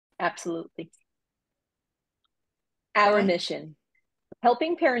Absolutely. Go Our ahead. mission.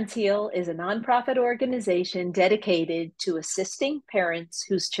 Helping Parents Heal is a nonprofit organization dedicated to assisting parents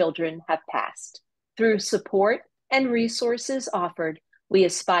whose children have passed. Through support and resources offered, we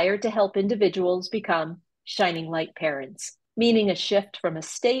aspire to help individuals become shining light parents, meaning a shift from a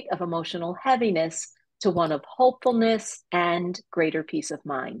state of emotional heaviness to one of hopefulness and greater peace of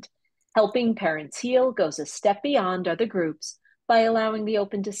mind. Helping Parents Heal goes a step beyond other groups by allowing the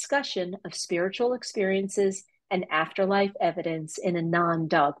open discussion of spiritual experiences and afterlife evidence in a non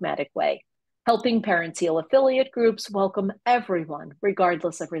dogmatic way. Helping Parents Heal affiliate groups welcome everyone,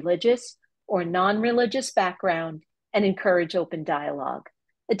 regardless of religious or non religious background, and encourage open dialogue.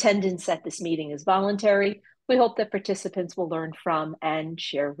 Attendance at this meeting is voluntary. We hope that participants will learn from and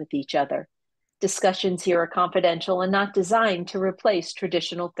share with each other. Discussions here are confidential and not designed to replace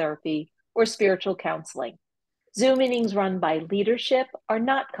traditional therapy or spiritual counseling. Zoom meetings run by leadership are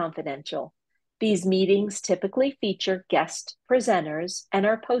not confidential. These meetings typically feature guest presenters and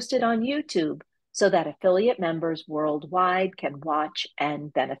are posted on YouTube so that affiliate members worldwide can watch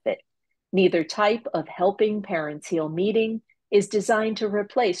and benefit. Neither type of Helping Parents Heal meeting is designed to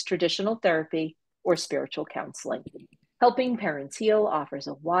replace traditional therapy or spiritual counseling. Helping Parents Heal offers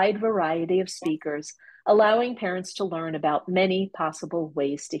a wide variety of speakers, allowing parents to learn about many possible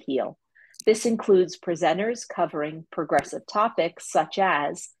ways to heal. This includes presenters covering progressive topics such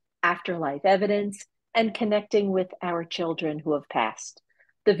as afterlife evidence and connecting with our children who have passed.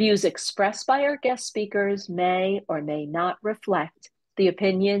 The views expressed by our guest speakers may or may not reflect the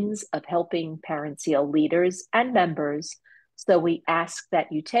opinions of Helping Parents Heal leaders and members, so we ask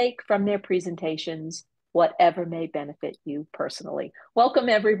that you take from their presentations whatever may benefit you personally. Welcome,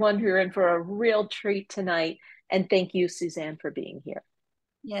 everyone. You're in for a real treat tonight. And thank you, Susanne, for being here.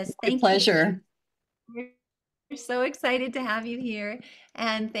 Yes, My thank you. pleasure. We're so excited to have you here.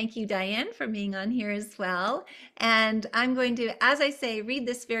 And thank you, Diane, for being on here as well. And I'm going to, as I say, read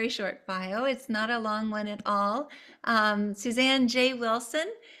this very short bio. It's not a long one at all. Susanne J. Wilson,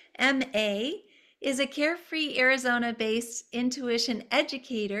 MA, is a Carefree, Arizona-based intuition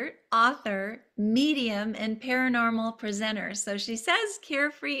educator, author, medium, and paranormal presenter. So she says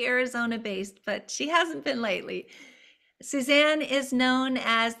Carefree, Arizona-based, but she hasn't been lately. Susanne is known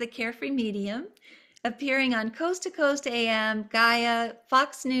as the Carefree Medium, appearing on Coast to Coast AM, Gaia,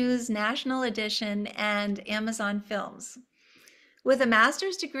 Fox News, National Edition, and Amazon Films. With a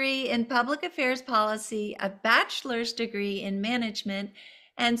master's degree in public affairs policy, a bachelor's degree in management,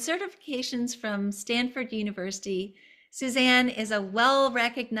 and certifications from Stanford University, Susanne is a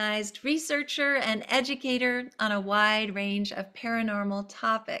well-recognized researcher and educator on a wide range of paranormal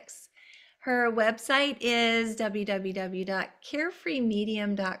topics. Her website is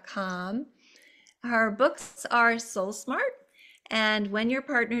www.carefreemedium.com. Her books are Soul Smart and When Your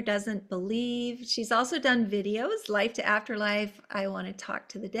Partner Doesn't Believe. She's also done videos, Life to Afterlife, I Want to Talk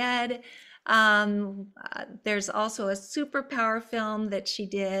to the Dead. There's also a superpower film that she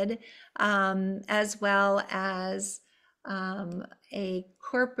did, as well as a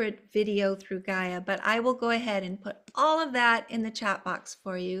corporate video through Gaia. But I will go ahead and put all of that in the chat box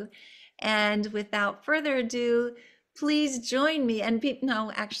for you. And without further ado, please join me. And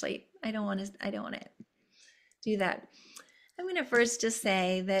no, actually, I don't want to do that. I'm going to first just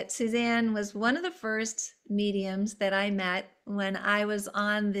say that Susanne was one of the first mediums that I met when I was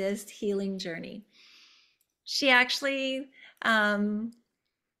on this healing journey. She actually turned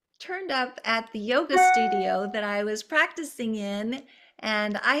up at the yoga studio that I was practicing in,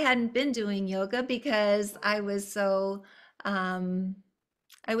 and I hadn't been doing yoga because I was so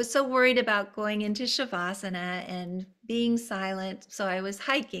worried about going into Shavasana and being silent. So I was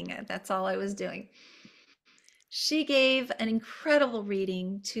hiking. That's all I was doing. She gave an incredible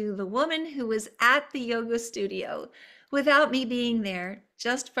reading to the woman who was at the yoga studio without me being there,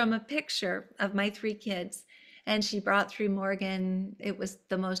 just from a picture of my 3 kids. And she brought through Morgan. It was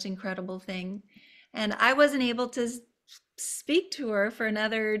the most incredible thing. And I wasn't able to speak to her for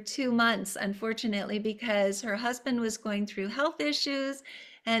another 2 months, unfortunately, because her husband was going through health issues.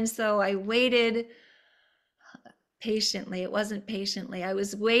 And so I waited patiently. It wasn't patiently. I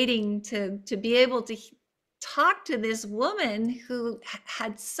was waiting to be able to talk to this woman who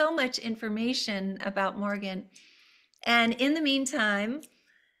had so much information about Morgan. And in the meantime,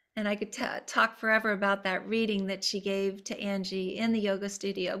 and I could talk forever about that reading that she gave to Angie in the yoga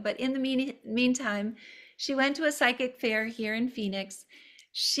studio, but in the meantime, she went to a psychic fair here in Phoenix.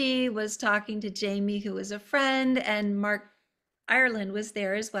 She was talking to Jamie, who was a friend, and Mark Ireland was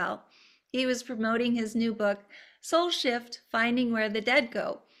there as well. He was promoting his new book, Soul Shift, Finding Where the Dead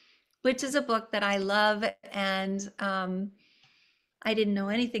Go, which is a book that I love. And I didn't know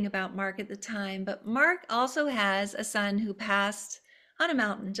anything about Mark at the time, but Mark also has a son who passed on a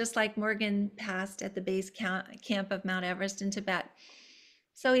mountain, just like Morgan passed at the base camp of Mount Everest in Tibet.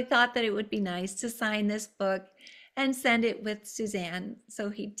 So he thought that it would be nice to sign this book and send it with Susanne. So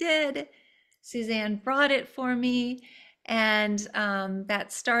he did. Susanne brought it for me, and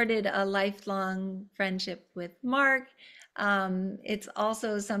that started a lifelong friendship with Mark. It's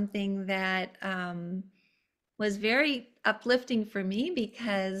also something that was very uplifting for me,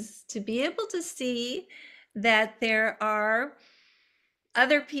 because to be able to see that there were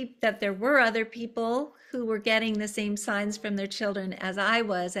other people who were getting the same signs from their children as I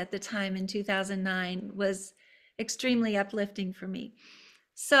was at the time in 2009 was extremely uplifting for me.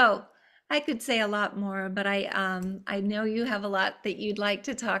 So I could say a lot more, but I know you have a lot that you'd like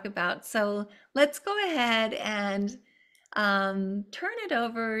to talk about. So let's go ahead and turn it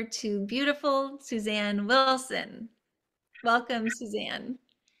over to beautiful Susanne Wilson. Welcome, Susanne.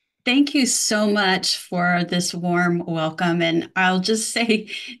 Thank you so much for this warm welcome. And I'll just say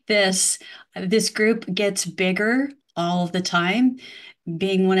this group gets bigger all the time.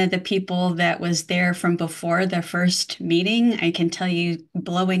 Being one of the people that was there from before the first meeting, I can tell you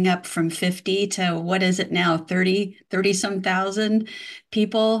blowing up from 50 to what is it now, 30 some thousand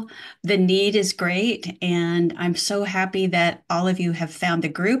people. The need is great. And I'm so happy that all of you have found the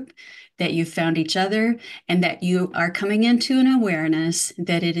group, that you found each other, and that you are coming into an awareness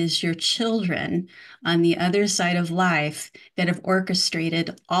that it is your children on the other side of life that have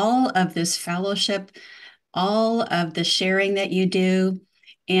orchestrated all of this fellowship, all of the sharing that you do,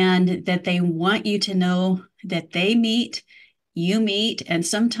 and that they want you to know that they meet, you meet, and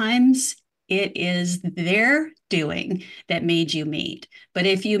sometimes it is their doing that made you meet. But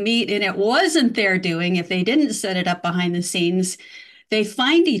if you meet and it wasn't their doing, if they didn't set it up behind the scenes, they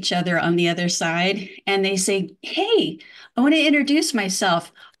find each other on the other side and they say, "Hey, I want to introduce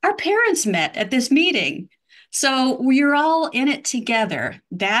myself. Our parents met at this meeting." So we're all in it together.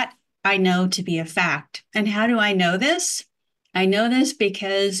 That I know to be a fact. And how do I know this? I know this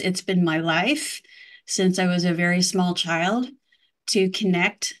because it's been my life since I was a very small child to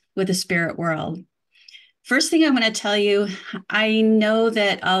connect with the spirit world. First thing I want to tell you, I know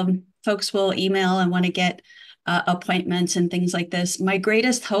that folks will email and want to get appointments and things like this. My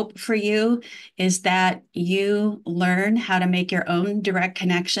greatest hope for you is that you learn how to make your own direct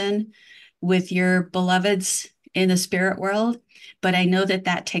connection with your beloveds in the spirit world. But I know that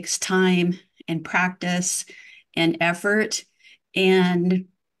that takes time and practice and effort. And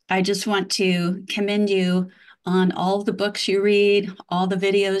I just want to commend you on all the books you read, all the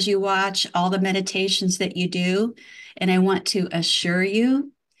videos you watch, all the meditations that you do. And I want to assure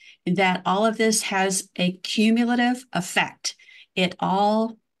you that all of this has a cumulative effect. It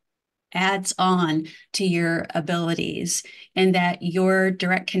all adds on to your abilities, and that your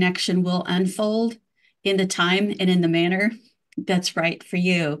direct connection will unfold in the time and in the manner that's right for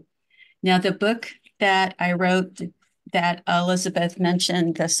you. Now, the book that I wrote that Elizabeth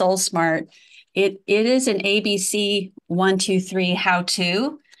mentioned, The Soul Smart, it is an ABC 1, 2, 3 how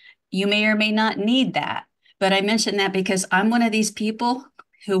to. You may or may not need that, but I mention that because I'm one of these people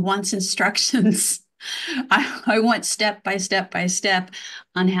who wants instructions. I want step by step by step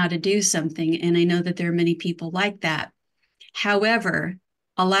on how to do something. And I know that there are many people like that. However,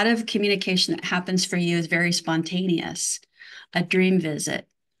 a lot of communication that happens for you is very spontaneous. A dream visit,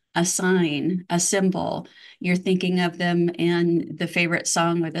 a sign, a symbol. You're thinking of them, and the favorite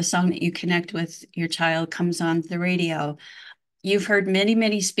song or the song that you connect with your child comes on the radio. You've heard many,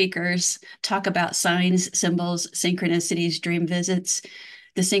 many speakers talk about signs, symbols, synchronicities, dream visits.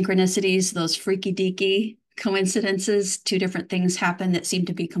 The synchronicities, those freaky deaky coincidences, two different things happen that seem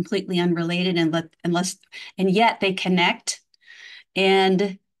to be completely unrelated and yet they connect.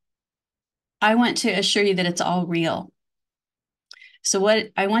 And I want to assure you that it's all real. So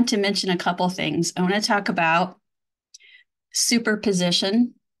what I want to mention a couple things. I want to talk about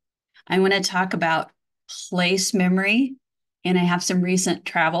superposition. I want to talk about place memory. And I have some recent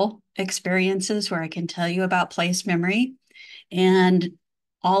travel experiences where I can tell you about place memory. And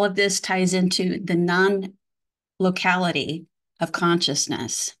all of this ties into the non-locality of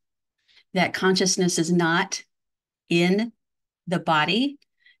consciousness, that consciousness is not in the body,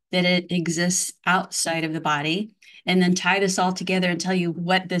 that it exists outside of the body, and then tie this all together and tell you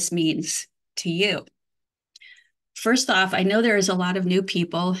what this means to you. First off, I know there is a lot of new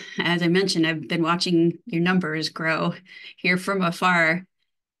people. As I mentioned, I've been watching your numbers grow here from afar.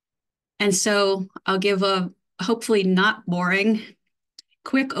 And so I'll give a hopefully not boring,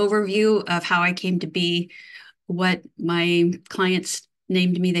 quick overview of how I came to be what my clients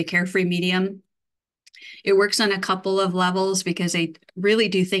named me the Carefree Medium. It works on a couple of levels because I really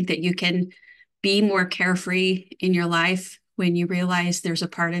do think that you can be more carefree in your life when you realize there's a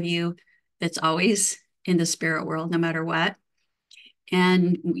part of you that's always in the spirit world, no matter what.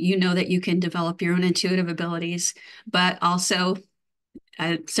 And you know that you can develop your own intuitive abilities. But also,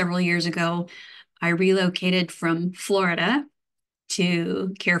 several years ago, I relocated from Florida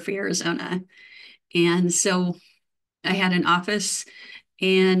to Carefree, Arizona. And so I had an office,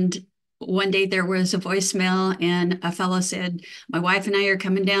 and one day there was a voicemail, and a fellow said, "My wife and I are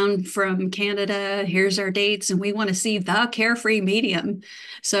coming down from Canada. Here's our dates, and we want to see the Carefree Medium."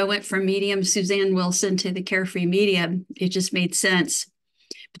 So I went from medium Susanne Wilson to the Carefree Medium. It just made sense.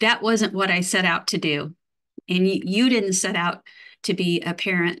 But that wasn't what I set out to do. And you didn't set out to be a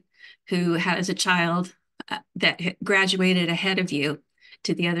parent who has a child that graduated ahead of you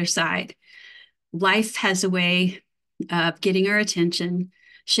to the other side. Life has a way of getting our attention,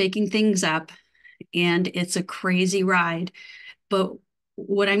 shaking things up, and it's a crazy ride. But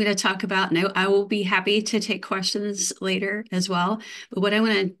what I'm going to talk about, and I will be happy to take questions later as well, but what I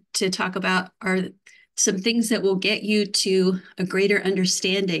want to talk about are some things that will get you to a greater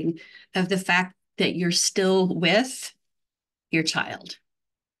understanding of the fact that you're still with your child.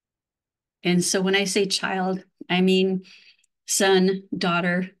 And so when I say child, I mean son,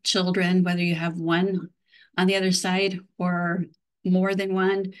 daughter, children, whether you have one on the other side or more than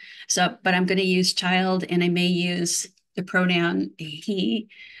one. So, but I'm going to use child, and I may use the pronoun he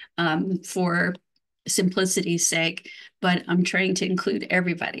for simplicity's sake, but I'm trying to include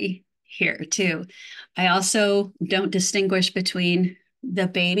everybody here too. I also don't distinguish between the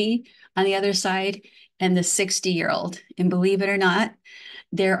baby on the other side and the 60-year-old. And believe it or not,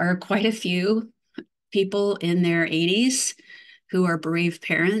 there are quite a few people in their 80s who are bereaved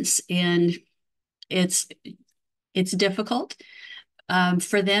parents, and it's difficult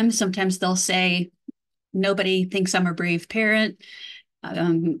for them. Sometimes they'll say, "Nobody thinks I'm a bereaved parent.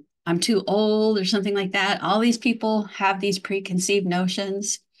 I'm too old," or something like that. All these people have these preconceived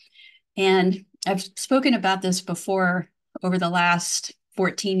notions. And I've spoken about this before over the last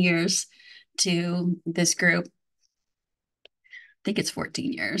 14 years to this group. I think it's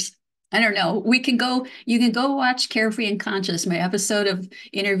 14 years. I don't know. You can go watch Carefree and Conscious, my episode of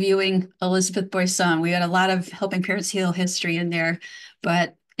interviewing Elizabeth Boisson. We had a lot of helping parents heal history in there,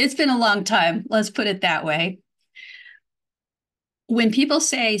 but it's been a long time. Let's put it that way. When people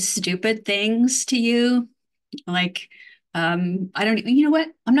say stupid things to you, like, I don't, you know what?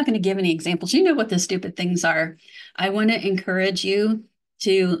 I'm not going to give any examples. You know what the stupid things are. I want to encourage you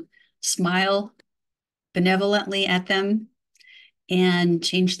to smile benevolently at them and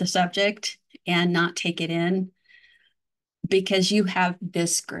change the subject and not take it in, because you have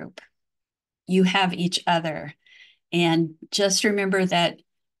this group, you have each other. And just remember that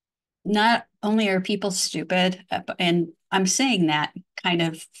not only are people stupid, and I'm saying that kind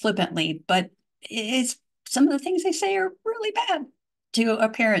of flippantly, but it's some of the things they say are really bad to a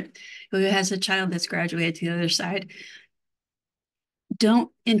parent who has a child that's graduated to the other side.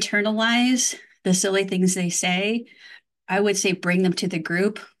 Don't internalize the silly things they say. I would say bring them to the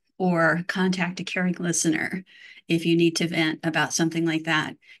group or contact a caring listener if you need to vent about something like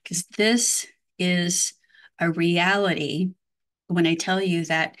that. Because this is a reality when I tell you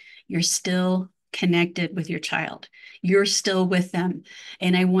that you're still connected with your child. You're still with them.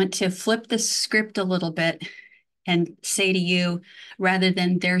 And I want to flip the script a little bit and say to you, rather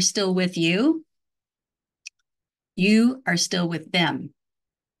than they're still with you, you are still with them.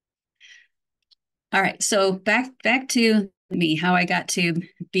 All right, so back to me, how I got to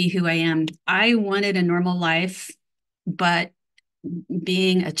be who I am. I wanted a normal life, but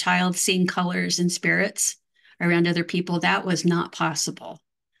being a child seeing colors and spirits around other people, that was not possible.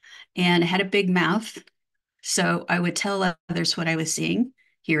 And I had a big mouth, so I would tell others what I was seeing,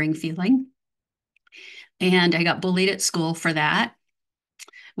 hearing, feeling. And I got bullied at school for that,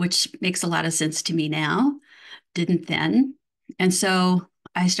 which makes a lot of sense to me now, didn't then. And so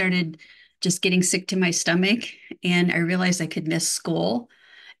I started just getting sick to my stomach, and I realized I could miss school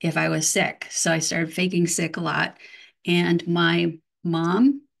if I was sick. So I started faking sick a lot. And my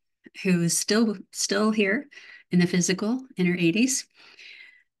mom, who is still here in the physical in her 80s,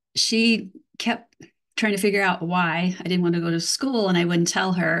 she kept trying to figure out why I didn't want to go to school, and I wouldn't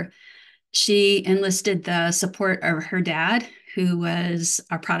tell her. She enlisted the support of her dad, who was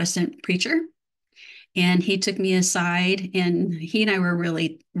a Protestant preacher. And he took me aside, and he and I were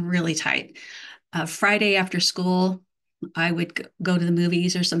really, really tight. Friday after school, I would go to the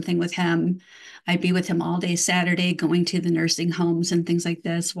movies or something with him. I'd be with him all day Saturday, going to the nursing homes and things like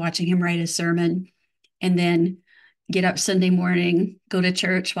this, watching him write a sermon. And then get up Sunday morning, go to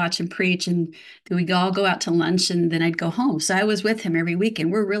church, watch him preach, and then we'd all go out to lunch, and then I'd go home. So I was with him every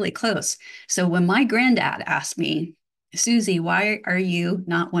weekend. We're really close. So when my granddad asked me, Susie, why are you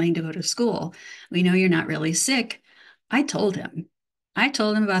not wanting to go to school? We know you're not really sick. I told him. I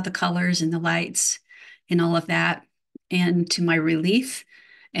told him about the colors and the lights and all of that. And to my relief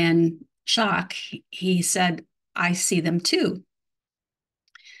and shock, he said, I see them too.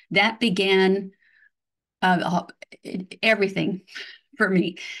 That began uh, everything for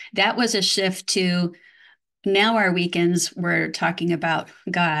me. That was a shift to now our weekends, we're talking about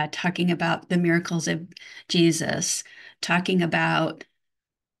God, talking about the miracles of Jesus, talking about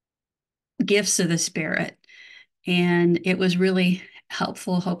gifts of the Spirit. And it was really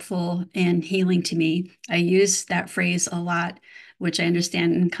helpful, hopeful, and healing to me. I use that phrase a lot, which I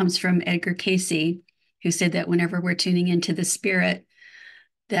understand comes from Edgar Casey, who said that whenever we're tuning into the Spirit,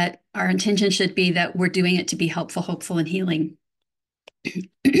 that our intention should be that we're doing it to be helpful, hopeful, and healing.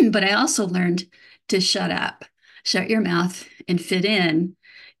 But I also learned to shut up, shut your mouth, and fit in.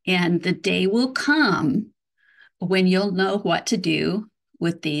 And the day will come when you'll know what to do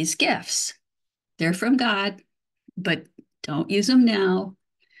with these gifts. They're from God, but don't use them now,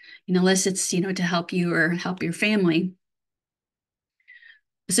 unless it's, to help you or help your family.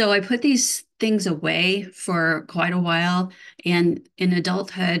 So I put these things away for quite a while. And in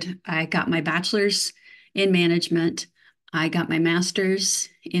adulthood, I got my bachelor's in management. I got my master's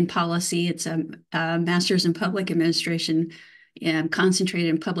in policy. It's a master's in public administration, concentrated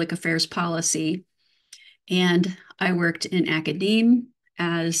in public affairs policy. And I worked in academia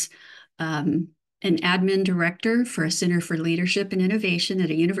as an admin director for a Center for Leadership and Innovation at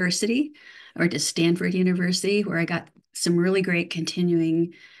a university, or at Stanford University, where I got some really great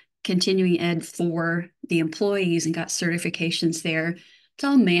continuing ed for the employees and got certifications there. It's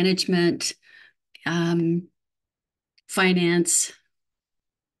all management, finance.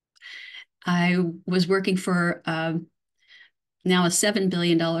 I was working for now a $7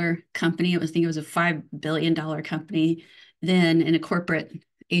 billion company. I think it was a $5 billion company then, in a corporate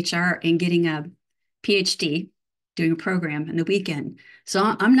HR, and getting a PhD, doing a program in the weekend.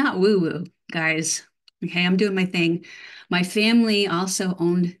 So I'm not woo-woo, guys. Okay, I'm doing my thing. My family also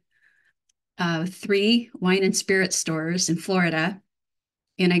owned 3 wine and spirit stores in Florida,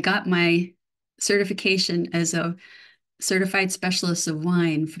 and I got my certification as a certified specialist of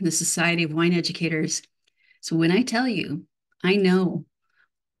wine from the Society of Wine Educators. So when I tell you, I know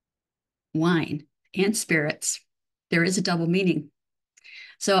wine and spirits, there is a double meaning.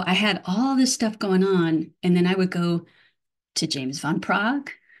 So I had all this stuff going on, and then I would go to James von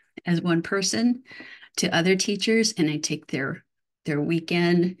Prague as one person, to other teachers, and I take their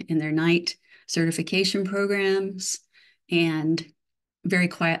weekend and their night certification programs, and very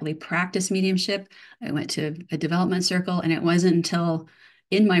quietly practice mediumship. I went to a development circle, and it wasn't until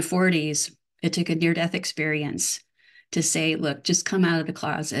in my 40s it took a near-death experience to say, look, just come out of the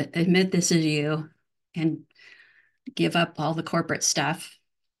closet, admit this is you, and give up all the corporate stuff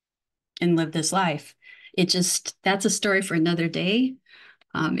and live this life. That's a story for another day.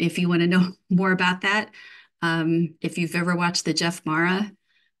 If you want to know more about that, if you've ever watched the Jeff Mara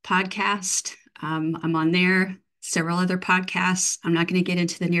podcast, I'm on there, several other podcasts. I'm not going to get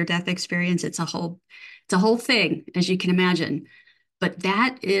into the near-death experience. It's a whole thing, as you can imagine. But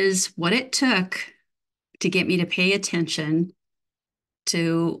that is what it took to get me to pay attention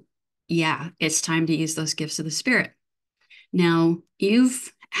to, yeah, it's time to use those gifts of the Spirit. Now,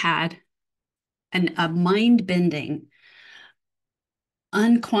 you've had a mind-bending,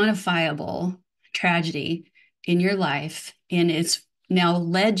 unquantifiable tragedy in your life, and it's now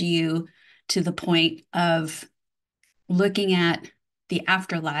led you to the point of looking at the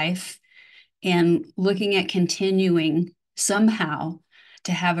afterlife and looking at continuing somehow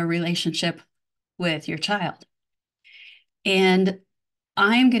to have a relationship with your child. And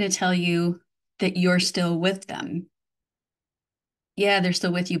I'm going to tell you that you're still with them. Yeah, they're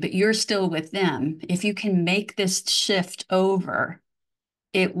still with you, but you're still with them. If you can make this shift over,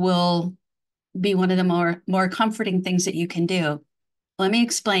 it will be one of the more comforting things that you can do. Let me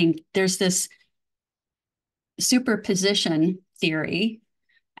explain. There's this superposition theory.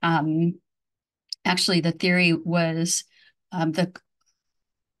 Actually, the theory was I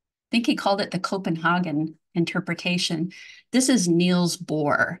think he called it the Copenhagen interpretation. This is Niels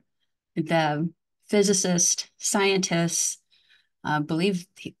Bohr, the physicist, scientist. I believe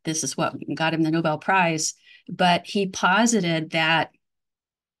this is what got him the Nobel Prize, but he posited that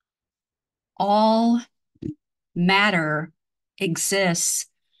all matter exists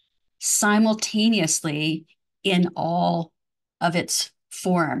simultaneously in all of its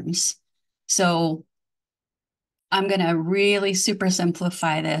forms. So I'm going to really super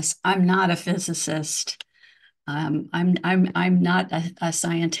simplify this. I'm not a physicist. I'm not a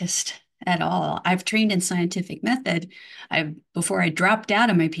scientist at all. I've trained in scientific method. Before I dropped out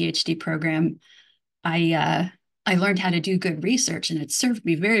of my PhD program, I learned how to do good research, and it served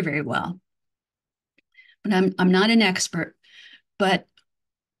me very, very well. But I'm not an expert. But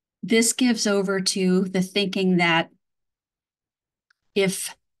this gives over to the thinking that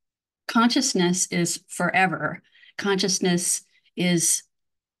if consciousness is forever, consciousness is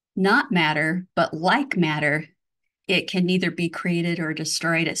not matter, but like matter, it can neither be created or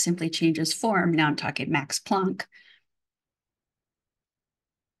destroyed. It simply changes form. Now I'm talking Max Planck.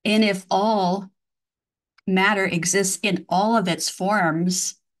 And if all matter exists in all of its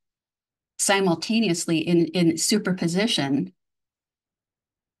forms simultaneously in superposition,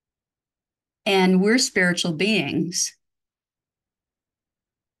 and we're spiritual beings,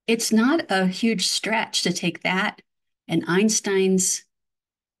 it's not a huge stretch to take that and Einstein's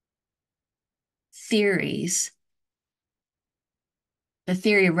theories, the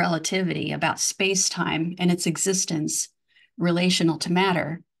theory of relativity about space-time and its existence relational to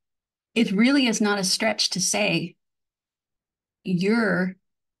matter. It really is not a stretch to say you're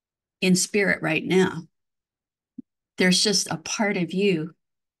in spirit right now. There's just a part of you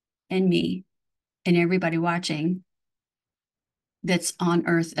and me and everybody watching that's on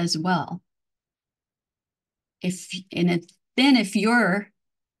earth as well. If you're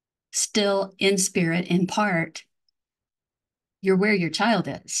still in spirit in part, you're where your child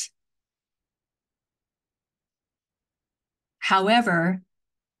is. However,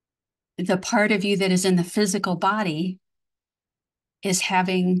 the part of you that is in the physical body is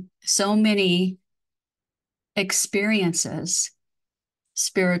having so many experiences,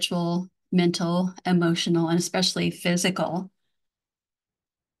 spiritual, mental, emotional, and especially physical.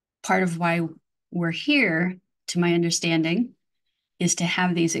 Part of why we're here, to my understanding, is to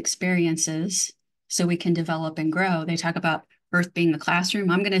have these experiences so we can develop and grow. They talk about Earth being the classroom.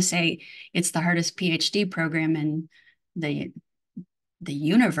 I'm going to say it's the hardest PhD program in the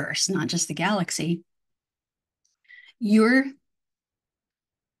universe, not just the galaxy. You're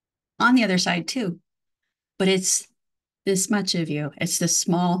on the other side too, but it's this much of you. It's this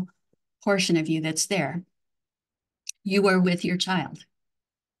small portion of you that's there. You are with your child.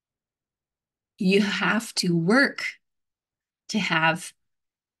 You have to work to have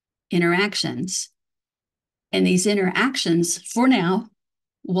interactions. And these interactions, for now,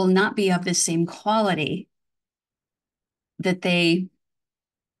 will not be of the same quality that they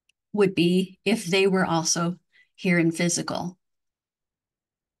would be if they were also here in physical.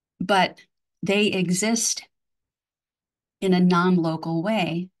 But they exist in a non-local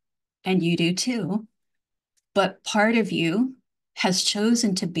way, and you do too. But part of you has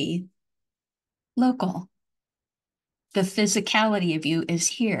chosen to be local. The physicality of you is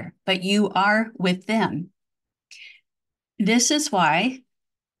here, but you are with them. This is why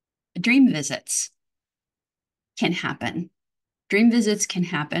dream visits can happen. Dream visits can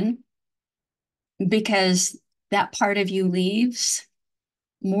happen because that part of you leaves,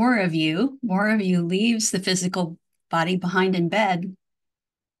 more of you leaves the physical body behind in bed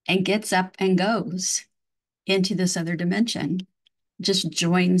and gets up and goes into this other dimension, just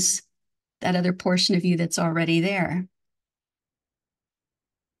joins that other portion of you that's already there.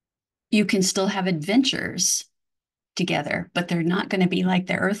 You can still have adventures together, but they're not going to be like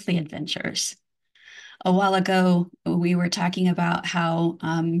the earthly adventures. A while ago, we were talking about how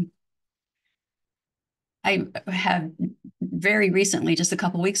I have very recently, just a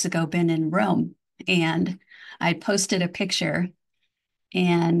couple weeks ago, been in Rome, and I posted a picture,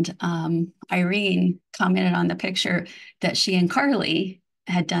 and Irene commented on the picture that she and Carly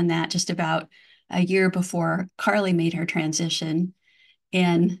had done that just about a year before Carly made her transition.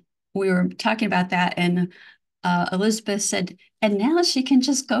 And we were talking about that, and Elizabeth said, and now she can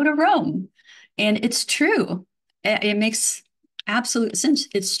just go to Rome. And it's true. It makes absolute sense.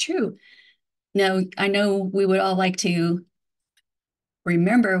 It's true. Now, I know we would all like to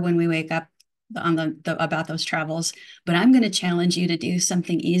remember when we wake up on about those travels, but I'm going to challenge you to do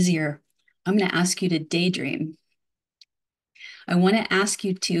something easier. I'm going to ask you to daydream. I want to ask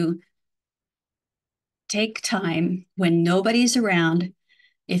you to take time when nobody's around.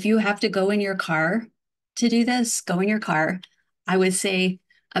 If you have to go in your car to do this, go in your car. I would say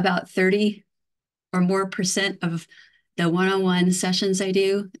about 30 or more percent of the one-on-one sessions I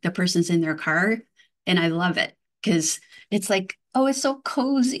do, the person's in their car, and I love it because it's like, oh, it's so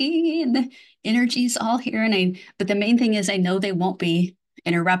cozy and the energy's all here. But the main thing is I know they won't be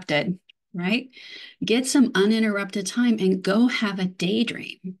interrupted, right? Get some uninterrupted time and go have a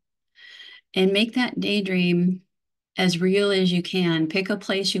daydream and make that daydream as real as you can. Pick a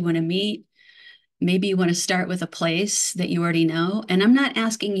place you want to meet. Maybe you want to start with a place that you already know. And I'm not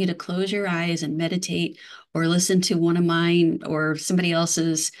asking you to close your eyes and meditate or listen to one of mine or somebody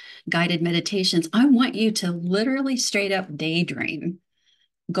else's guided meditations. I want you to literally straight up daydream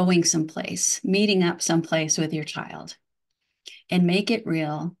going someplace, meeting up someplace with your child, and make it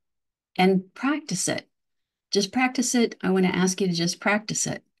real and practice it. Just practice it. I want to ask you to just practice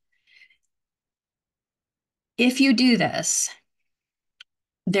it. If you do this,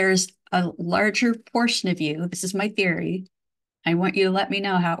 there's a larger portion of you. This is my theory. I want you to let me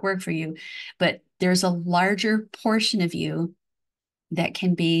know how it worked for you. But there's a larger portion of you that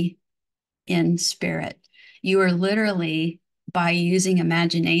can be in spirit. You are literally, by using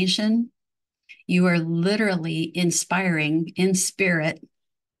imagination, you are literally inspiring in spirit.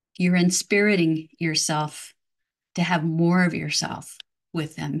 You're inspiriting yourself to have more of yourself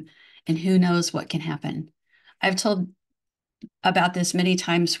with them. And who knows what can happen. I've told about this many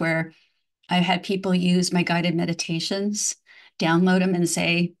times where I've had people use my guided meditations, download them and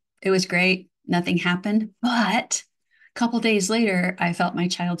say, it was great, nothing happened. But a couple days later, I felt my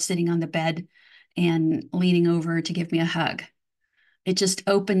child sitting on the bed and leaning over to give me a hug. It just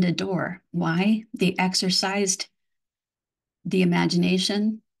opened a door. Why? They exercised the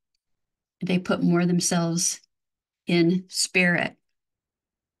imagination. They put more themselves in spirit.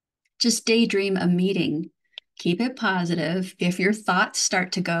 Just daydream a meeting. Keep it positive. If your thoughts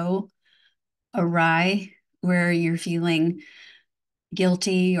start to go awry, where you're feeling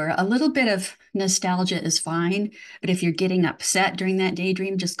guilty or a little bit of nostalgia is fine. But if you're getting upset during that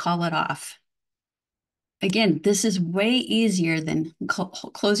daydream, just call it off. Again, this is way easier than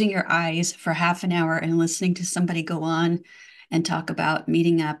closing your eyes for half an hour and listening to somebody go on and talk about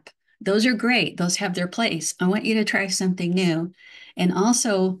meeting up. Those are great. Those have their place. I want you to try something new. And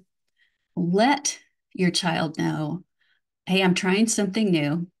also let your child know, hey, I'm trying something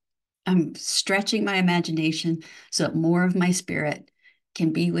new. I'm stretching my imagination so that more of my spirit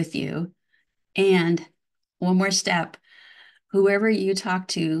can be with you. And one more step, whoever you talk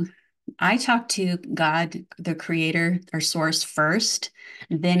to, I talk to God, the creator or source first,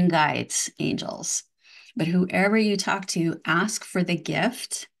 then guides, angels. But whoever you talk to, ask for the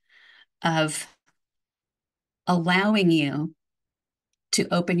gift of allowing you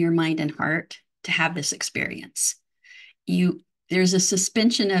to open your mind and heart to have this experience. There's a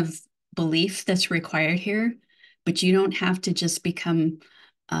suspension of belief that's required here, but you don't have to just become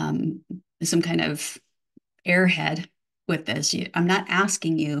some kind of airhead with this. I'm not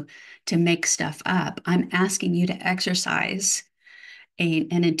asking you to make stuff up. I'm asking you to exercise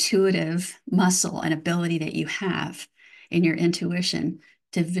an intuitive muscle and ability that you have in your intuition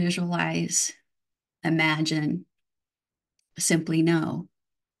to visualize, imagine, simply know.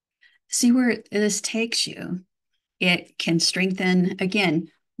 See where this takes you. It can strengthen, again,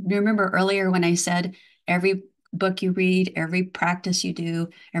 remember earlier when I said every book you read, every practice you do,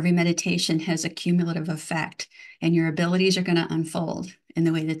 every meditation has a cumulative effect, and your abilities are going to unfold in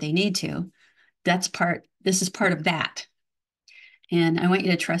the way that they need to. This is part of that. And I want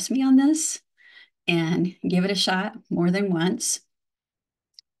you to trust me on this and give it a shot more than once.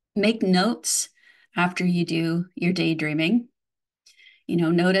 Make notes after you do your daydreaming.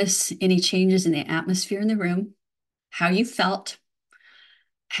 Notice any changes in the atmosphere in the room, how you felt,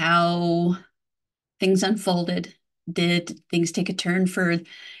 how things unfolded. Did things take a turn for,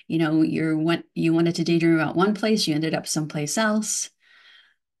 you wanted to daydream about one place, you ended up someplace else.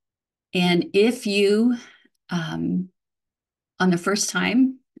 And if you, on the first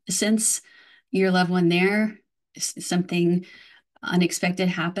time since your loved one there, something unexpected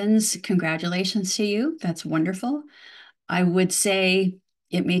happens, congratulations to you. That's wonderful. I would say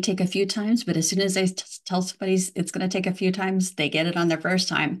it may take a few times, but as soon as I tell somebody it's going to take a few times, they get it on their first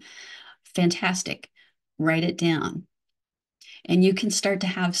time. Fantastic. Write it down. And you can start to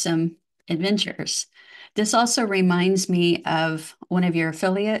have some adventures. This also reminds me of one of your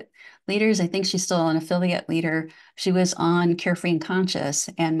affiliate leaders. I think she's still an affiliate leader. She was on Carefree and Conscious,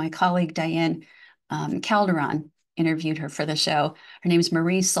 and my colleague Diane Calderon interviewed her for the show. Her name is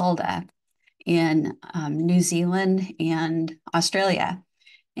Marie Solda in New Zealand and Australia.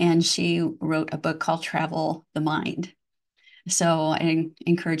 And she wrote a book called Travel the Mind. So I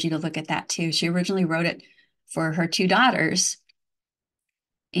encourage you to look at that too. She originally wrote it for her two daughters,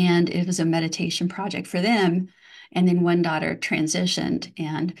 and it was a meditation project for them. And then one daughter transitioned,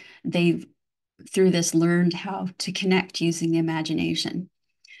 and they, through this, learned how to connect using the imagination.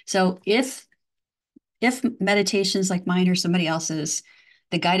 So if meditations like mine or somebody else's,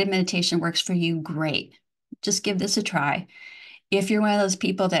 the guided meditation works for you, great. Just give this a try. If you're one of those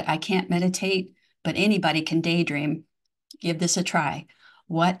people that I can't meditate, but anybody can daydream. Give this a try.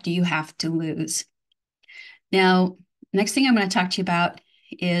 What do you have to lose? Now, next thing I'm going to talk to you about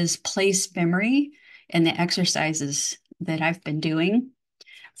is place memory and the exercises that I've been doing.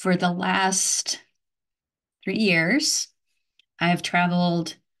 For the last 3 years, I've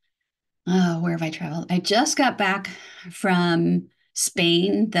traveled. Oh, where have I traveled? I just got back from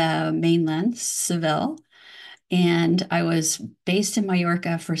Spain, the mainland, Seville, and I was based in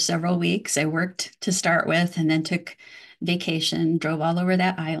Mallorca for several weeks. I worked to start with and then took vacation, drove all over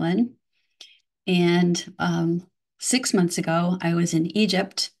that island. And 6 months ago, I was in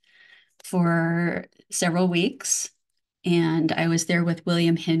Egypt for several weeks. And I was there with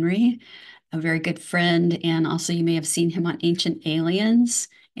William Henry, a very good friend. And also, you may have seen him on Ancient Aliens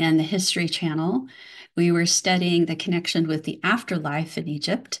and the History Channel. We were studying the connection with the afterlife in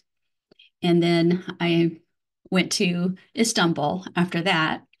Egypt. And then I went to Istanbul after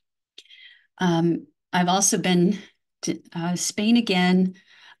that. I've also been to Spain again,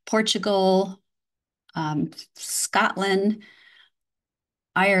 Portugal, Scotland,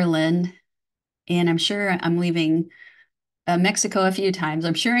 Ireland, and I'm sure I'm leaving Mexico a few times.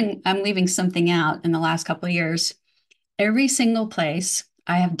 I'm sure I'm leaving something out in the last couple of years. Every single place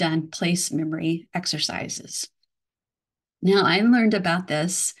I have done place memory exercises. Now, I learned about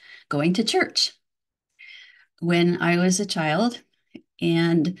this going to church when I was a child,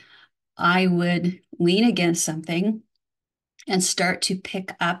 and I would lean against something and start to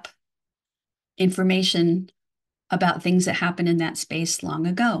pick up information about things that happened in that space long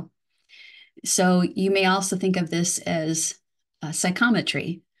ago. So you may also think of this as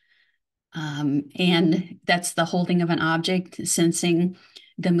psychometry. And that's the holding of an object, sensing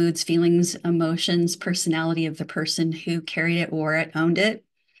the moods, feelings, emotions, personality of the person who carried it, wore it, owned it.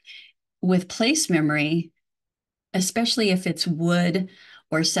 With place memory, especially if it's wood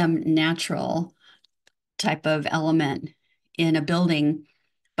or some natural type of element in a building,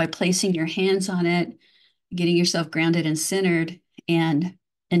 by placing your hands on it, getting yourself grounded and centered, and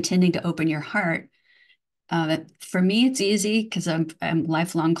intending to open your heart. For me, it's easy because I'm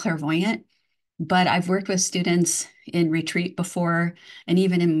lifelong clairvoyant, but I've worked with students in retreat before, and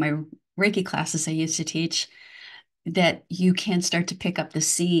even in my Reiki classes I used to teach, that you can start to pick up the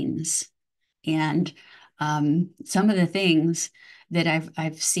scenes. And some of the things that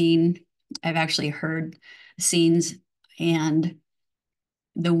I've seen, I've actually heard scenes. And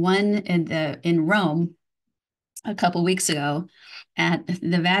the one in Rome a couple weeks ago at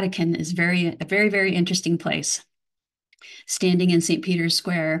the Vatican is a very, very interesting place. Standing in St. Peter's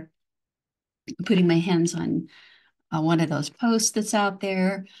Square, putting my hands on one of those posts that's out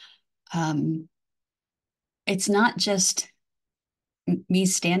there. It's not just me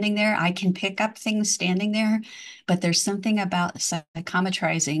standing there. I can pick up things standing there, but there's something about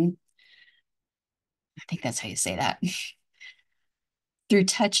psychometrizing. I think that's how you say that. Through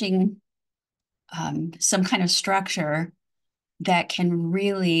touching some kind of structure that can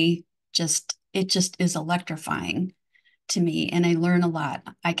really it just is electrifying to me. And I learn a lot.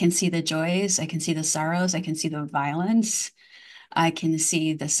 I can see the joys, I can see the sorrows, I can see the violence, I can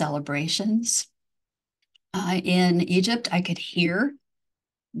see the celebrations. In Egypt, I could hear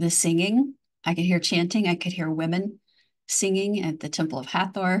the singing, I could hear chanting, I could hear women singing at the Temple of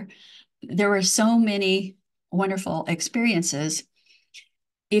Hathor. There were so many wonderful experiences.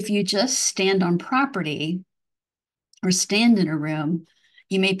 If you just stand on property or stand in a room,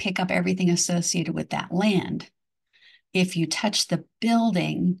 you may pick up everything associated with that land. If you touch the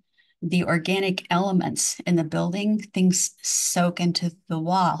building, the organic elements in the building, things soak into the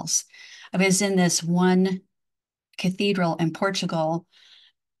walls. I was in this one cathedral in Portugal,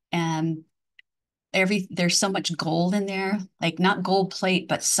 and there's so much gold in there, like not gold plate,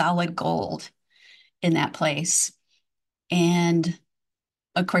 but solid gold in that place. And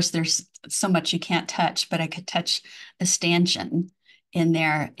of course, there's so much you can't touch, but I could touch a stanchion in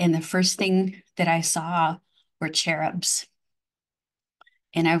there. And the first thing that I saw were cherubs.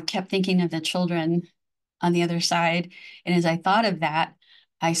 And I kept thinking of the children on the other side. And as I thought of that,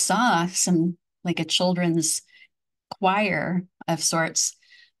 I saw some like a children's choir of sorts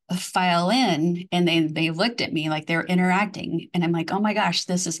file in, and they looked at me like they're interacting. And I'm like, oh my gosh,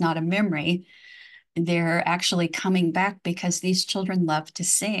 this is not a memory. They're actually coming back because these children love to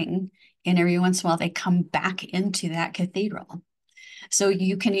sing. And every once in a while, they come back into that cathedral. So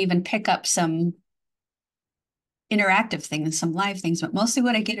you can even pick up some interactive things, some live things, but mostly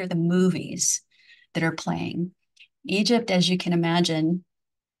what I get are the movies that are playing. Egypt, as you can imagine,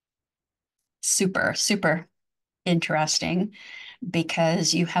 super, super interesting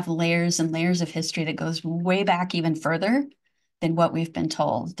because you have layers and layers of history that goes way back even further than what we've been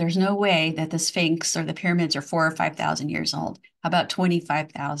told. There's no way that the Sphinx or the pyramids are 4,000 or 5,000 years old. How about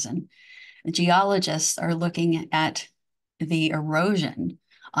 25,000? Geologists are looking at the erosion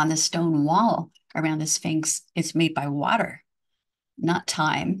on the stone wall around the Sphinx. It's made by water, not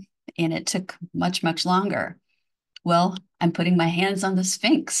time. And it took much, much longer. Well, I'm putting my hands on the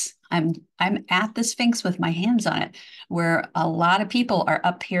Sphinx. I'm at the Sphinx with my hands on it, where a lot of people are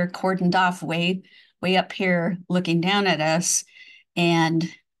up here cordoned off way up here looking down at us. And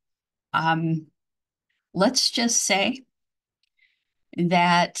let's just say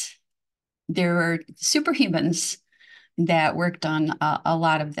that there were superhumans that worked on a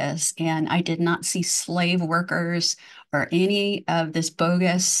lot of this. And I did not see slave workers or any of this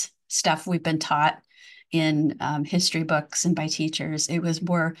bogus stuff we've been taught in history books and by teachers. It was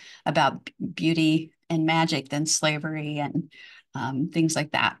more about beauty and magic than slavery and things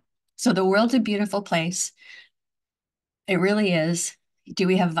like that. So the world's a beautiful place. It really is. Do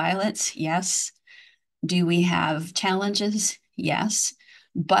we have violence? Yes. Do we have challenges? Yes.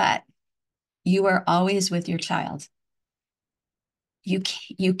 But you are always with your child.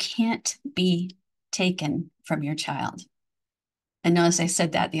 You can't be taken from your child. And notice I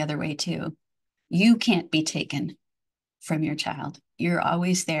said that the other way too. You can't be taken from your child. You're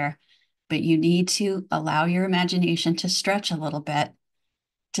always there, but you need to allow your imagination to stretch a little bit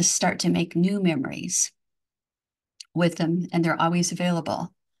to start to make new memories with them, and they're always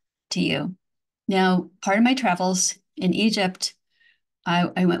available to you. Now, part of my travels in Egypt,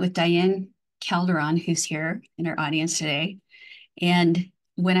 I went with Diane Calderon, who's here in our audience today. And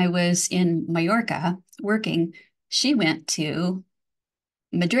when I was in Mallorca working, she went to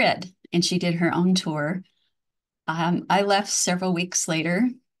Madrid and she did her own tour. I left several weeks later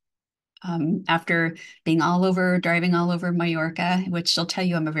after being driving all over Mallorca, which she'll tell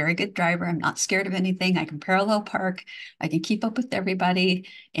you I'm a very good driver. I'm not scared of anything. I can parallel park. I can keep up with everybody.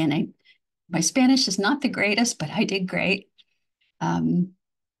 And my Spanish is not the greatest, but I did great.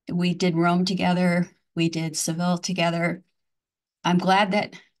 We did Rome together. We did Seville together. I'm glad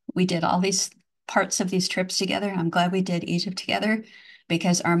that we did all these parts of these trips together. I'm glad we did Egypt together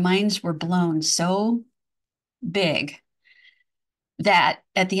because our minds were blown so big that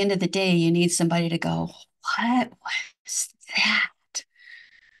at the end of the day, you need somebody to go, what was that?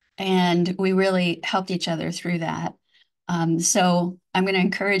 And we really helped each other through that. So I'm going to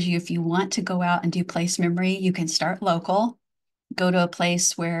encourage you, if you want to go out and do place memory, you can start local, go to a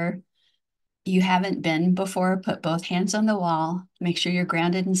place where you haven't been before, put both hands on the wall, make sure you're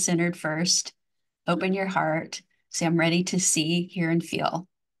grounded and centered first, open your heart, say, I'm ready to see, hear, and feel.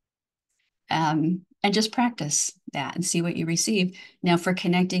 And just practice that and see what you receive. Now, for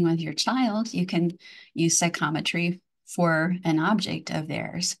connecting with your child, you can use psychometry for an object of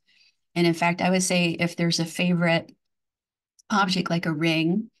theirs. And in fact, I would say if there's a favorite object like a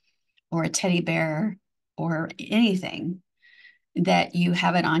ring or a teddy bear or anything, that you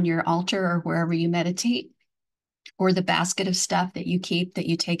have it on your altar or wherever you meditate, or the basket of stuff that you keep that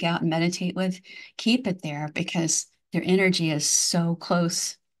you take out and meditate with, keep it there because their energy is so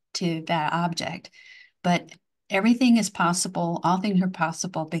close to that object. But everything is possible. All things are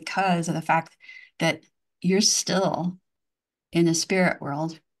possible because of the fact that you're still in the spirit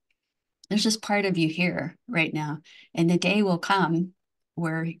world. There's just part of you here right now. And the day will come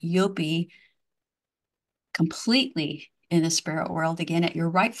where you'll be completely in the spirit world again at your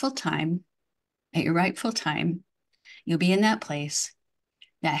rightful time. At your rightful time, you'll be in that place,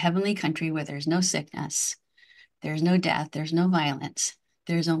 that heavenly country where there's no sickness, there's no death, there's no violence.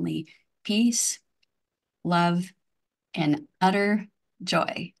 There's only peace, love, and utter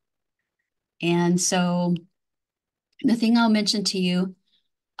joy. And so the thing I'll mention to you,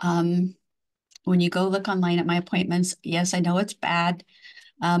 when you go look online at my appointments, yes, I know it's bad.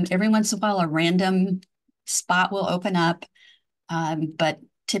 Every once in a while, a random spot will open up, but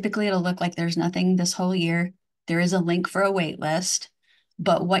typically it'll look like there's nothing this whole year. There is a link for a wait list,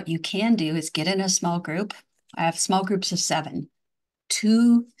 but what you can do is get in a small group. I have small groups of 7,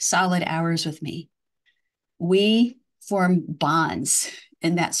 2 solid hours with me. We form bonds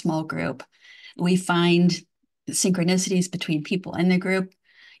in that small group. We find synchronicities between people in the group.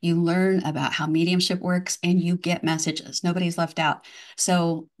 You learn about how mediumship works and you get messages. Nobody's left out.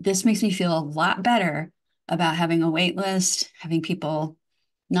 So this makes me feel a lot better about having a wait list, having people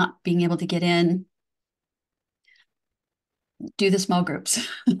not being able to get in. Do the small groups.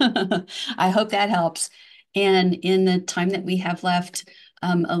 I hope that helps. And in the time that we have left,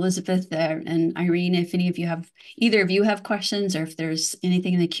 Elizabeth and Irene, if any of you have, either of you have questions, or if there's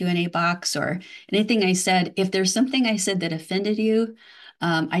anything in the Q&A box or anything I said, if there's something I said that offended you,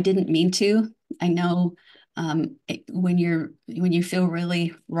 I didn't mean to. I know When you feel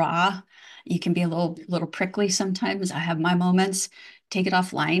really raw, you can be a little prickly sometimes. I have my moments. Take it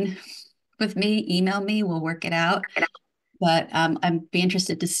offline with me, email me, we'll work it out. But I'd be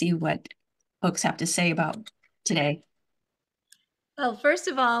interested to see what folks have to say about today. Well, first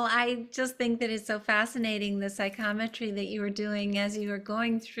of all, I just think that it's so fascinating the psychometry that you were doing as you were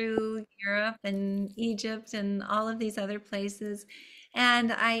going through Europe and Egypt and all of these other places.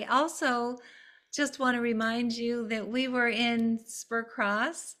 And I also just want to remind you that we were in Spur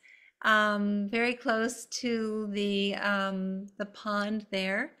Cross, very close to the pond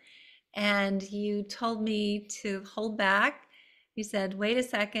there. And you told me to hold back. You said, wait a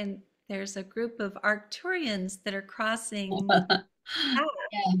second, there's a group of Arcturians that are crossing.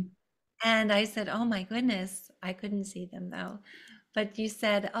 Yeah. And I said, oh my goodness, I couldn't see them though. But you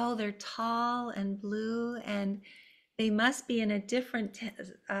said, oh, they're tall and blue, and they must be in a different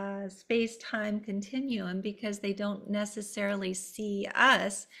space-time continuum because they don't necessarily see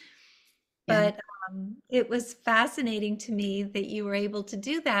us. Yeah. But it was fascinating to me that you were able to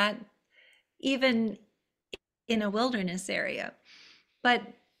do that even in a wilderness area. But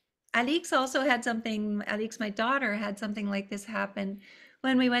Alix, my daughter, had something like this happen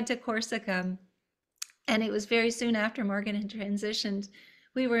when we went to Corsica. And it was very soon after Morgan had transitioned.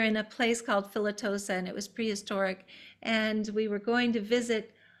 We were in a place called Filatosa, and it was prehistoric. And we were going to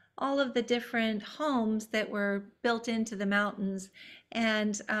visit all of the different homes that were built into the mountains.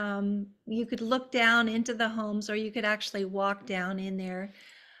 And you could look down into the homes, or you could actually walk down in there.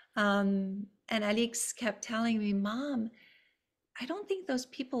 And Alix kept telling me, Mom, I don't think those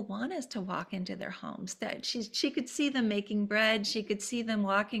people want us to walk into their homes. That she could see them making bread. She could see them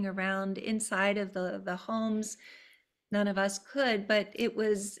walking around inside of the homes. None of us could, but it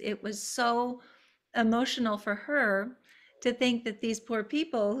was so emotional for her to think that these poor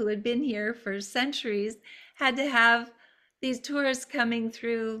people who had been here for centuries had to have these tourists coming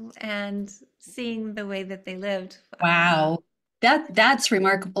through and seeing the way that they lived. Wow. That's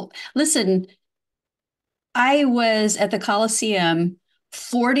remarkable. Listen, I was at the Coliseum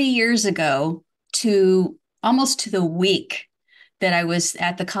 40 years ago to almost to the week that I was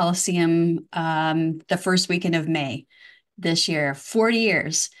at the Coliseum the first weekend of May this year. 40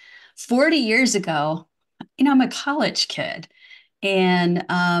 years. 40 years ago, I'm a college kid. And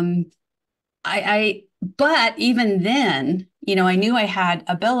but even then, I knew I had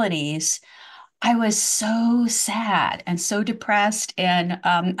abilities. I was so sad and so depressed. And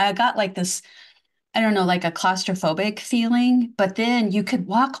I got like this, I don't know, like a claustrophobic feeling, but then you could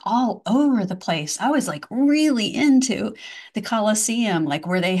walk all over the place. I was like really into the Colosseum, like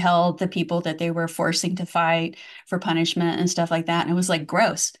where they held the people that they were forcing to fight for punishment and stuff like that. And it was like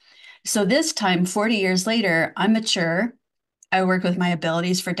gross. So this time, 40 years later, I'm mature. I work with my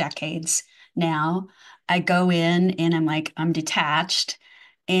abilities for decades now. I go in and I'm like, I'm detached.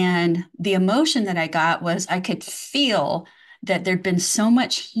 And the emotion that I got was I could feel that there'd been so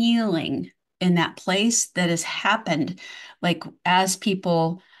much healing in that place that has happened. Like as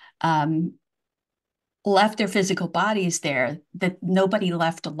people left their physical bodies there, that nobody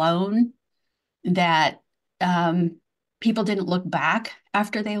left alone, that people didn't look back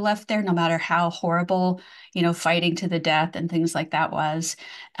after they left there, no matter how horrible, fighting to the death and things like that was.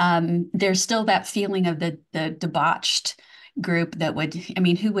 There's still that feeling of the debauched group that would, I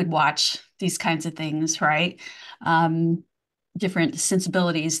mean, who would watch these kinds of things, right? Different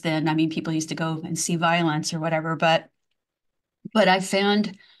sensibilities than, I mean, people used to go and see violence or whatever, but I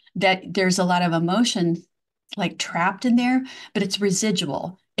found that there's a lot of emotion like trapped in there, but it's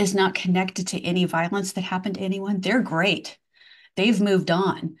residual. It's not connected to any violence that happened to anyone. They're great. They've moved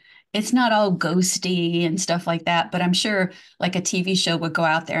on. It's not all ghosty and stuff like that, but I'm sure like a TV show would go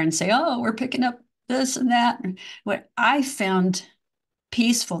out there and say, oh, we're picking up this and that. What I found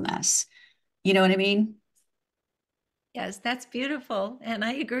peacefulness. You know what I mean? Yes, that's beautiful. And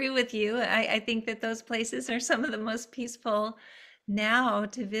I agree with you. I think that those places are some of the most peaceful now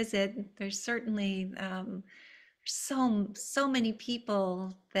to visit. There's certainly so many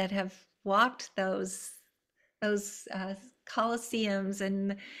people that have walked those coliseums,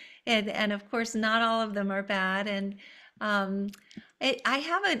 and of course not all of them are bad. And um, I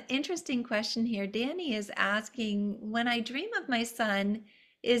have an interesting question here. Danny is asking, when I dream of my son,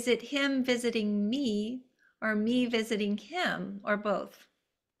 is it him visiting me or me visiting him or both?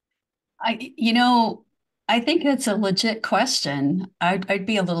 I, you know, I think that's a legit question. I'd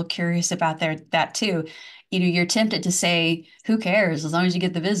be a little curious about that too. You're tempted to say, who cares as long as you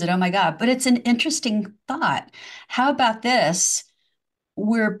get the visit? Oh my God. But it's an interesting thought. How about this?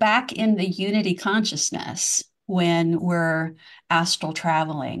 We're back in the unity consciousness when we're astral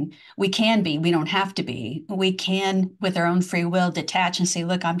traveling. We can be, we don't have to be. We can, with our own free will, detach and say,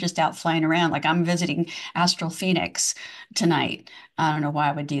 look, I'm just out flying around. Like I'm visiting Astral Phoenix tonight. I don't know why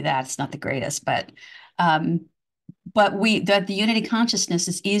I would do that. It's not the greatest, um, but the unity consciousness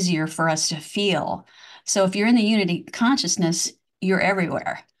is easier for us to feel. So if you're in the unity consciousness, you're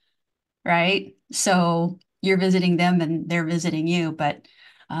everywhere, right? So you're visiting them and they're visiting you. But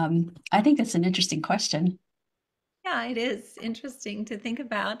I think that's an interesting question. Yeah, it is interesting to think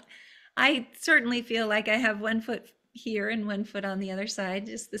about. I certainly feel like I have one foot here and one foot on the other side,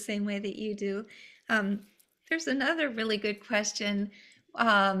 just the same way that you do. Um, there's another really good question,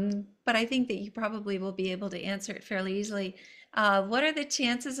 but I think that you probably will be able to answer it fairly easily. What are the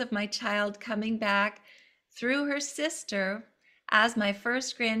chances of my child coming back through her sister as my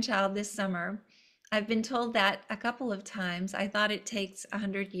first grandchild this summer? I've been told that a couple of times. I thought it takes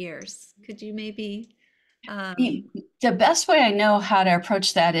 100 years. Could you maybe um, The best way I know how to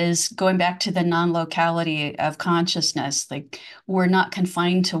approach that is going back to the non-locality of consciousness. Like we're not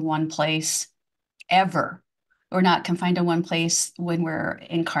confined to one place ever. We're not confined to one place when we're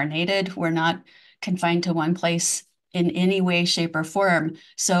incarnated. We're not confined to one place in any way, shape, or form.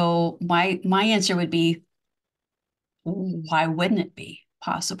 So my answer would be, why wouldn't it be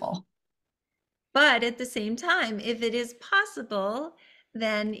possible? But at the same time, if it is possible,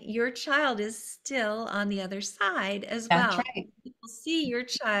 then your child is still on the other side as That's well. right. You will see your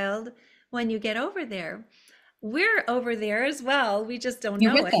child when you get over there. We're over there as well. We just don't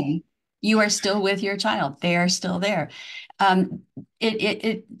You're know with it. them. You are still with your child. They are still there. Um, and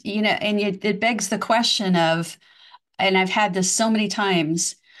it begs the question of, and I've had this so many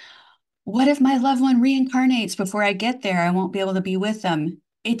times, what if my loved one reincarnates before I get there? I won't be able to be with them.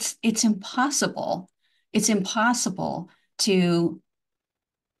 It's impossible. It's impossible to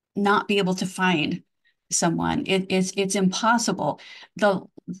not be able to find someone. It's impossible. The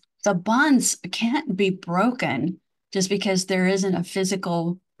the bonds can't be broken just because there isn't a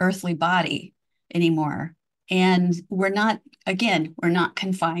physical earthly body anymore. And we're not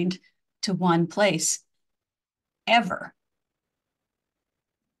confined to one place ever.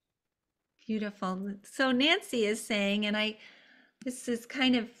 Beautiful. So Nancy is saying, and this is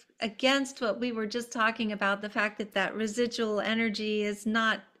kind of against what we were just talking about, the fact that that residual energy is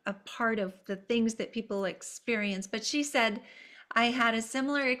not a part of the things that people experience. But she said, I had a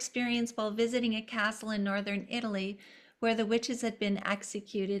similar experience while visiting a castle in northern Italy where the witches had been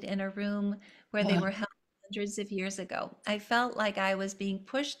executed in a room where they Uh, were held hundreds of years ago. I felt like I was being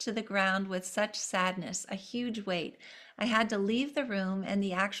pushed to the ground with such sadness, a huge weight. I had to leave the room and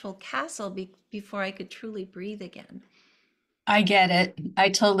the actual castle before I could truly breathe again. I get it. I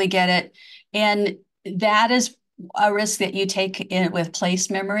totally get it. And that is a risk that you take in with place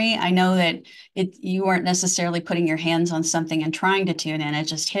memory. I know that you weren't necessarily putting your hands on something and trying to tune in, it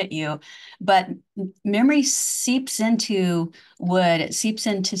just hit you. But memory seeps into wood, it seeps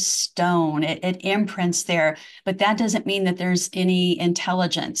into stone, it imprints there. But that doesn't mean that there's any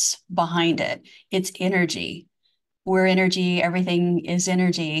intelligence behind it. It's energy. We're energy, everything is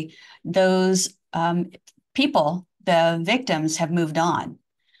energy. Those people, the victims, have moved on.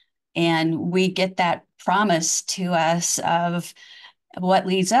 And we get that promise to us of what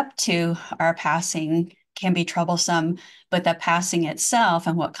leads up to our passing can be troublesome, but the passing itself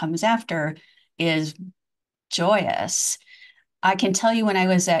and what comes after is joyous. I can tell you when I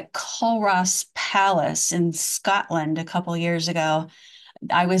was at Culross Palace in Scotland a couple years ago,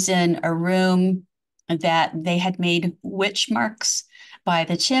 I was in a room that they had made witch marks by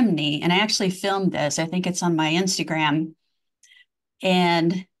the chimney. And I actually filmed this. I think it's on my Instagram.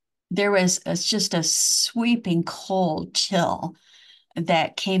 And there was just a sweeping cold chill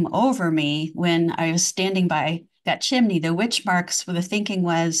that came over me when I was standing by that chimney. The witch marks, the thinking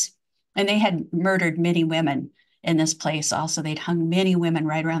was, and they had murdered many women in this place. Also, they'd hung many women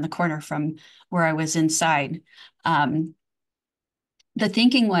right around the corner from where I was inside. Um, the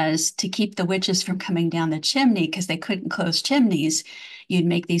thinking was to keep the witches from coming down the chimney because they couldn't close chimneys. You'd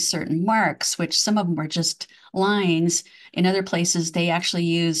make these certain marks, which some of them were just lines. In other places, they actually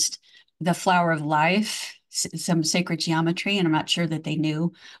used the flower of life, some sacred geometry, and I'm not sure that they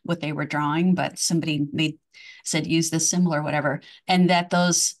knew what they were drawing, but somebody said use this symbol or whatever, and that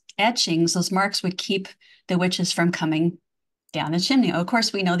those etchings, those marks would keep the witches from coming down a chimney. Of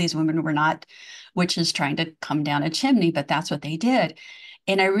course, we know these women were not witches trying to come down a chimney, but that's what they did.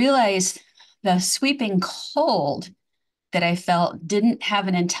 And I realized the sweeping cold that I felt didn't have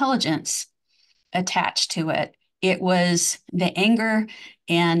an intelligence attached to it. It was the anger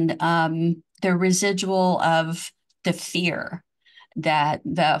and the residual of the fear that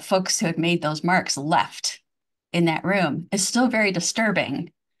the folks who had made those marks left. in that room. It's still very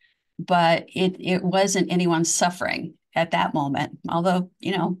disturbing, but it wasn't anyone suffering at that moment. Although,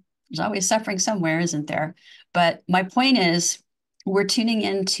 there's always suffering somewhere, isn't there? But my point is, we're tuning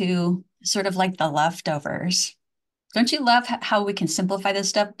into sort of like the leftovers. Don't you love how we can simplify this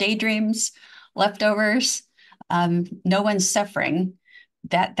stuff? Daydreams, leftovers, no one's suffering.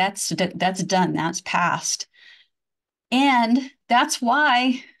 That's done. That's past. And that's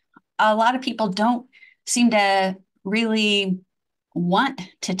why a lot of people don't seem to really want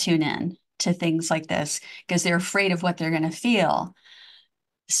to tune in to things like this because they're afraid of what they're going to feel.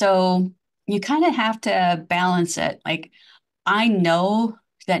 So you kind of have to balance it. Like, I know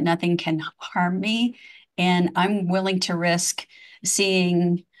that nothing can harm me, and I'm willing to risk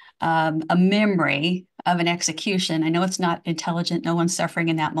seeing a memory of an execution. I know it's not intelligent, no one's suffering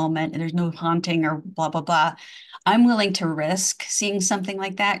in that moment, and there's no haunting or blah, blah, blah. I'm willing to risk seeing something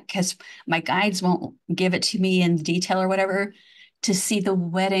like that because my guides won't give it to me in detail or whatever, to see the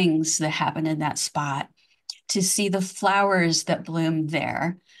weddings that happen in that spot, to see the flowers that bloom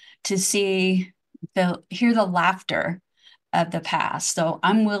there, to see hear the laughter of the past. So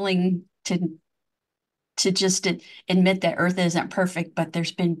I'm willing to just admit that Earth isn't perfect, but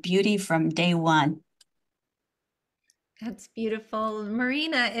there's been beauty from day one. That's beautiful.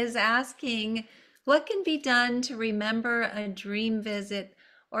 Marina is asking, what can be done to remember a dream visit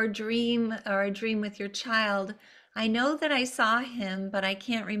or a dream with your child? I know that I saw him, but I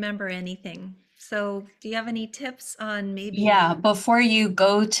can't remember anything. So, do you have any tips on maybe? Yeah, before you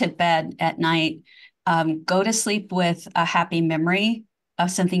go to bed at night, go to sleep with a happy memory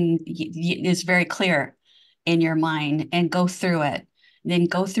of something is very clear in your mind and go through it. Then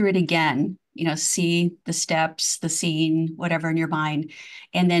go through it again, see the steps, the scene, whatever in your mind,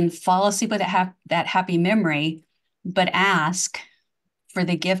 and then fall asleep with that happy memory, but ask for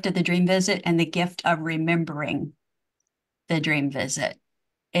the gift of the dream visit and the gift of remembering the dream visit.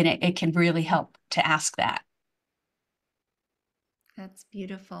 And it can really help to ask that. That's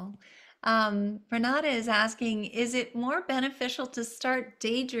beautiful. Renata is asking, is it more beneficial to start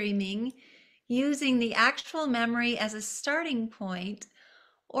daydreaming using the actual memory as a starting point,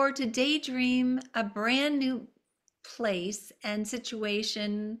 or to daydream a brand new place and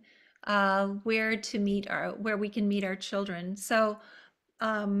situation where we can meet our children? So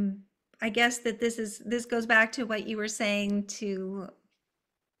I guess that this goes back to what you were saying, to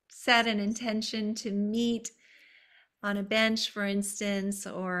set an intention to meet on a bench, for instance,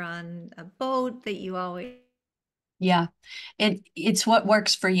 or on a boat that you always. Yeah, it's what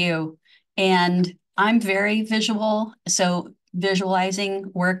works for you. And I'm very visual, so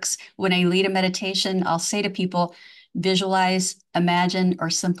visualizing works. When I lead a meditation, I'll say to people, visualize, imagine, or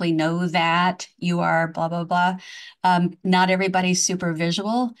simply know that you are blah, blah, blah. Not everybody's super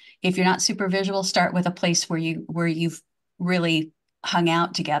visual. If you're not super visual, start with a place where you've really hung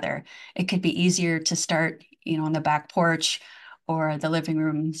out together. It could be easier to start, on the back porch or the living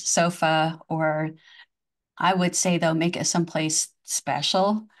room sofa, or I would say though, make it someplace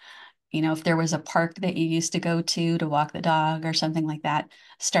special. If there was a park that you used to go to walk the dog or something like that,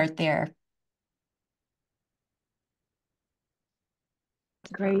 start there.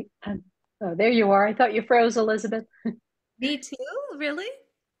 Great. Oh, there you are. I thought you froze, Elizabeth. Me too, really?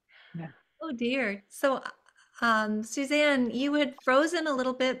 Yeah. Oh dear. So, Suzanne, you had frozen a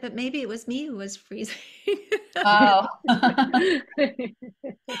little bit, but maybe it was me who was freezing. Oh, Not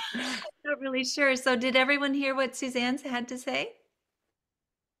really sure. So, did everyone hear what Suzanne's had to say?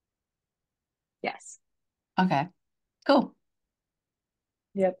 Yes. okay, cool.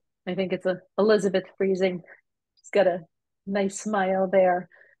 Yep. I think it's Elizabeth freezing. She's got a nice smile there.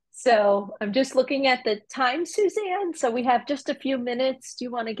 So I'm just looking at the time, Suzanne. So we have just a few minutes. Do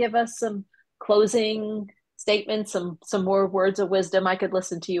you want to give us some closing statements, some more words of wisdom? I could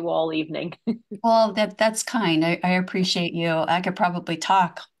listen to you all evening. Well, that's kind. I appreciate you. I could probably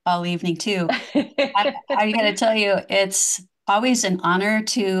talk all evening too. I got to tell you, it's always an honor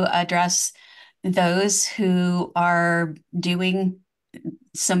to address those who are doing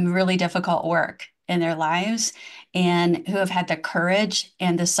some really difficult work in their lives and who have had the courage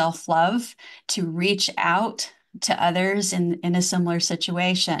and the self-love to reach out to others in a similar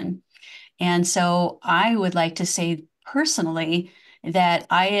situation. And so I would like to say personally that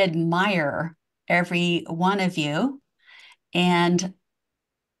I admire every one of you. And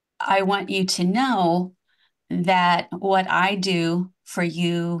I want you to know that what I do for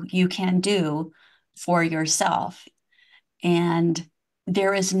you, you can do for yourself. And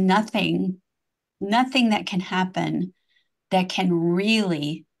there is nothing that can happen that can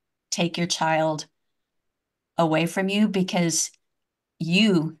really take your child away from you because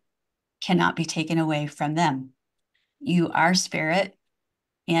you cannot be taken away from them. You are spirit,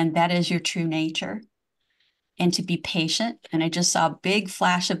 and that is your true nature. And to be patient. And I just saw a big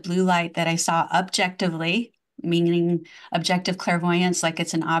flash of blue light that I saw objectively, meaning objective clairvoyance, like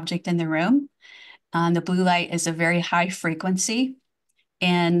it's an object in the room. The blue light is a very high frequency.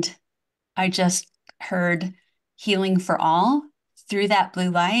 And I just heard healing for all through that blue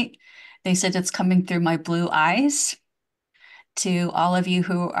light. They said it's coming through my blue eyes. To all of you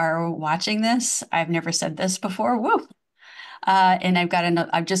who are watching this, I've never said this before. Woo! And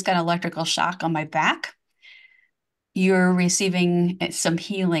I've just got an electrical shock on my back. You're receiving some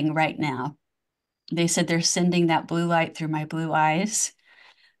healing right now. They said they're sending that blue light through my blue eyes.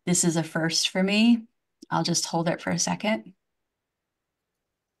 This is a first for me. I'll just hold it for a second.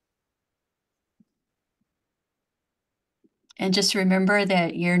 And just remember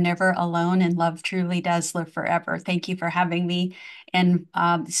that you're never alone and love truly does live forever. Thank you for having me, and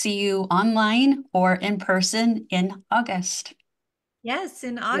see you online or in person in August. Yes,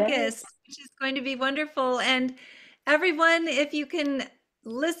 in Yes. August, which is going to be wonderful. And everyone, if you can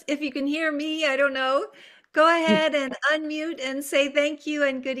listen, if you can hear me, I don't know, go ahead and unmute and say thank you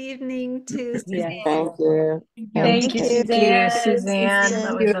and good evening to Yes. Suzanne. Thank you. Yeah. Thank you, Thank you, Suzanne. Suzanne.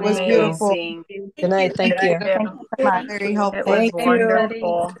 That was It was beautiful. amazing. Good Thank you. night. Thank you. Thank Thank you. you so much. Very It helpful. was Thank you. Everybody.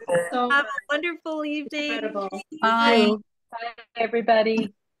 wonderful. So Have much. a wonderful evening. Incredible. Bye. Bye,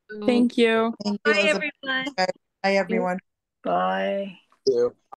 everybody. Thank you. Thank you, Bye, Elizabeth. everyone. Bye, everyone. Bye. Thank you.